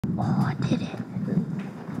Oh, I did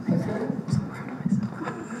it.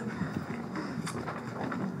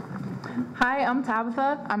 Hi, I'm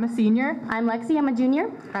Tabitha. I'm a senior. I'm Lexi. I'm a junior.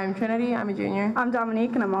 I'm Trinity. I'm a junior. I'm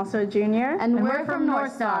Dominique, and I'm also a junior. And we're from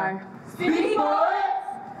North Star. Speedy boys!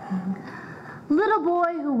 Little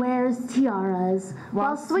boy who wears tiaras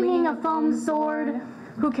while swinging a foam sword,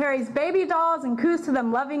 Who carries baby dolls and coos to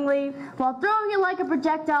them lovingly, while throwing it like a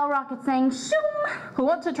projectile rocket saying, shoom! Who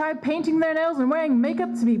want to try painting their nails and wearing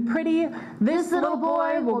makeup to be pretty. This little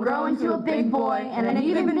boy will grow into a big boy and an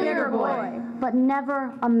even bigger boy, but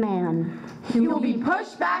never a man. He will be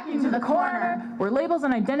pushed back into the corner where labels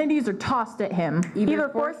and identities are tossed at him, either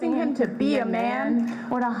forcing him to be a man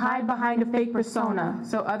or to hide behind a fake persona,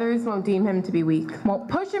 So others won't deem him to be weak. won't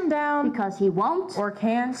push him down, because he won't. Or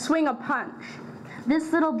can. swing a punch.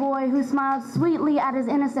 This little boy who smiled sweetly at his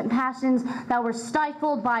innocent passions that were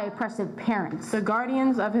stifled by oppressive parents. The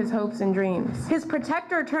guardians of his hopes and dreams. His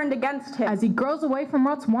protector turned against him. as he grows away from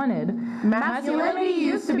what's wanted. Masculinity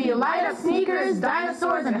used to be light up sneakers,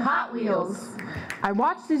 dinosaurs, and Hot Wheels. I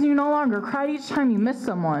watched as you no longer cried each time you missed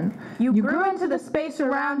someone. You grew into the space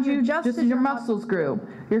around you just as your muscles grew.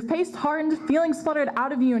 Your face hardened, feelings fluttered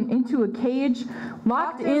out of you and into a cage,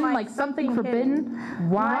 locked in like something forbidden.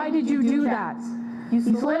 Why did you do that? You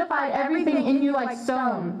solidified everything in you like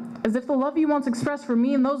stone, as if the love you once expressed for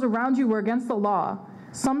me and those around you were against the law.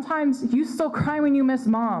 Sometimes you still cry when you miss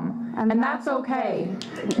mom, and that's okay.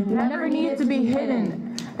 It never needed to be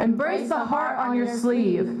hidden. Embrace the heart on your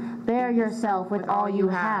sleeve. Bear yourself with all you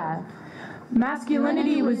have.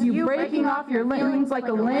 Masculinity was you breaking off your limbs like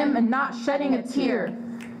a limb and not shedding a tear.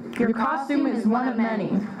 Your costume is one of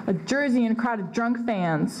many, a jersey and a crowd of drunk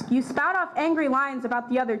fans, You spout off angry lines about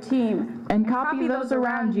the other team, and copy those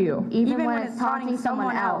around you. Even when it's taunting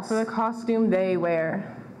someone else. For the costume they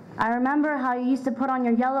wear. I remember how you used to put on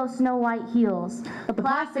your yellow Snow White heels, The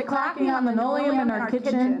plastic clacking on the linoleum in our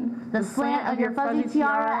kitchen, the slant of your fuzzy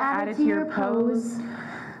tiara added to your pose.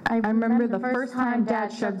 I remember the first time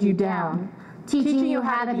Dad shoved you down, teaching you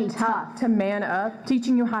how to be tough, To man up.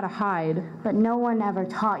 teaching you how to hide. but no one ever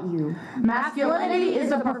taught you. Masculinity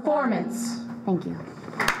is a performance. Thank you.